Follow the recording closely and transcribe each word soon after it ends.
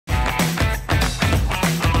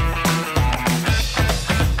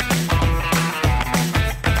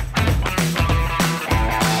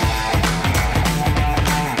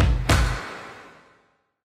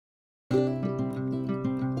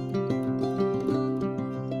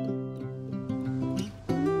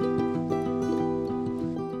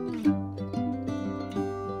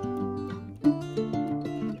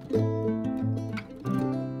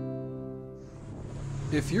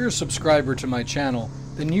If you're a subscriber to my channel,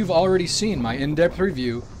 then you've already seen my in-depth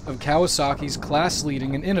review of Kawasaki's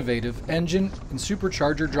class-leading and innovative engine and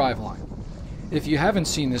supercharger driveline. If you haven't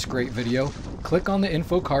seen this great video, click on the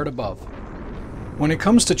info card above. When it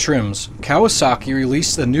comes to trims, Kawasaki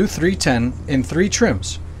released the new 310 in 3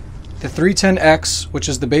 trims. The 310X, which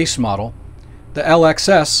is the base model, the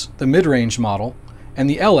LXS, the mid-range model, and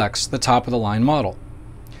the LX, the top-of-the-line model.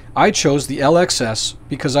 I chose the LXS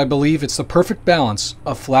because I believe it's the perfect balance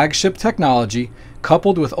of flagship technology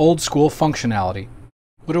coupled with old-school functionality.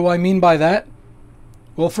 What do I mean by that?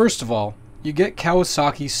 Well, first of all, you get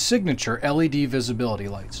Kawasaki's signature LED visibility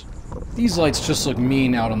lights. These lights just look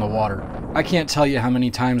mean out on the water. I can't tell you how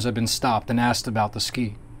many times I've been stopped and asked about the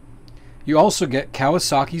ski. You also get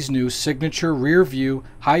Kawasaki's new signature rear view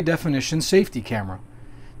high-definition safety camera.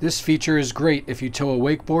 This feature is great if you tow a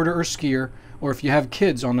wakeboarder or skier, or if you have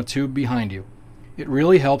kids on the tube behind you. It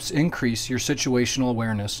really helps increase your situational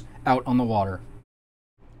awareness out on the water.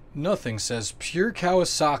 Nothing says pure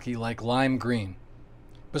Kawasaki like lime green.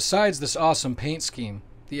 Besides this awesome paint scheme,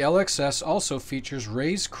 the LXS also features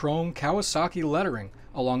raised chrome Kawasaki lettering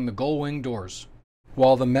along the gull wing doors.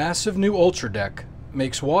 While the massive new Ultra Deck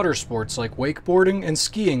makes water sports like wakeboarding and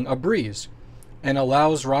skiing a breeze, and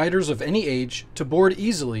allows riders of any age to board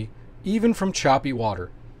easily, even from choppy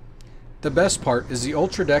water. The best part is the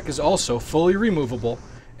Ultra Deck is also fully removable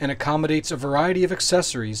and accommodates a variety of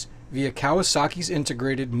accessories via Kawasaki's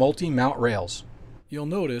integrated multi-mount rails. You'll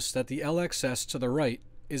notice that the LXS to the right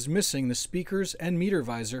is missing the speakers and meter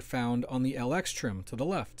visor found on the LX trim to the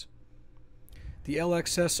left. The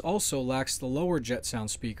LXS also lacks the lower jet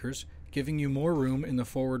sound speakers, giving you more room in the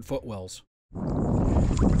forward footwells.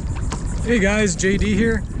 Hey guys, JD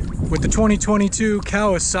here with the 2022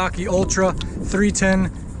 Kawasaki Ultra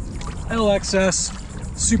 310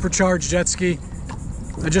 LXS supercharged jet ski.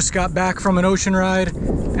 I just got back from an ocean ride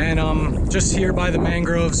and I'm just here by the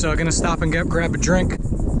mangroves, so I'm gonna stop and grab a drink.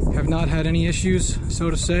 Have not had any issues,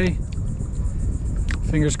 so to say.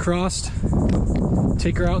 Fingers crossed.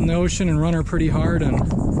 Take her out in the ocean and run her pretty hard and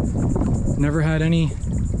never had any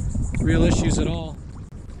real issues at all.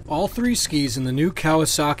 All 3 skis in the new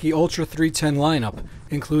Kawasaki Ultra 310 lineup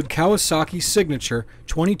include Kawasaki's signature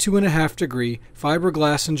 22.5 degree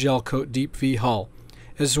fiberglass and gel coat deep V hull,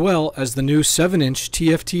 as well as the new 7-inch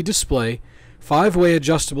TFT display, 5-way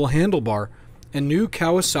adjustable handlebar, and new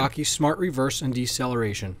Kawasaki smart reverse and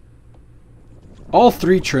deceleration. All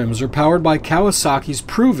 3 trims are powered by Kawasaki's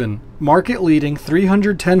proven market-leading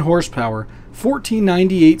 310 horsepower,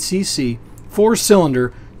 1498cc,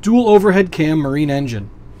 4-cylinder, dual overhead cam marine engine,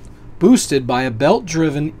 boosted by a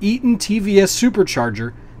belt-driven Eaton TVS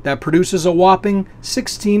supercharger that produces a whopping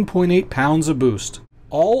 16.8 pounds of boost.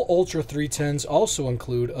 All Ultra 310s also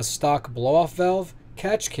include a stock blow-off valve,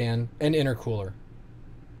 catch can, and intercooler.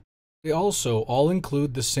 They also all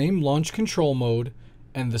include the same launch control mode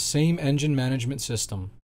and the same engine management system.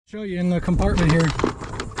 Show you in the compartment here.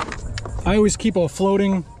 I always keep a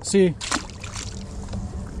floating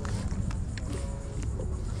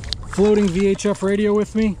VHF radio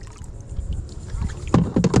with me.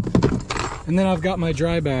 And then I've got my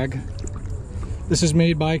dry bag. This is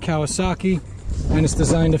made by Kawasaki and it's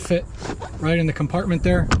designed to fit right in the compartment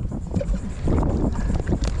there.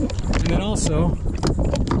 And then also,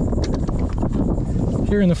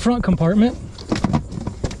 here in the front compartment,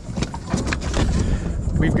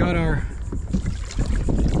 we've got our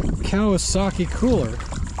Kawasaki cooler.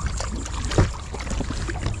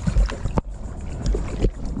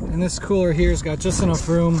 And this cooler here's got just enough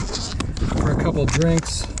room for a couple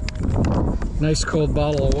drinks. Nice cold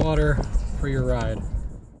bottle of water for your ride.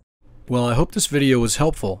 Well, I hope this video was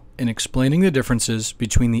helpful in explaining the differences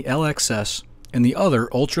between the LXS and the other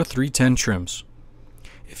Ultra 310 trims.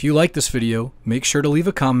 If you like this video, make sure to leave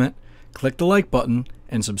a comment, click the like button,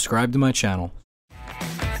 and subscribe to my channel.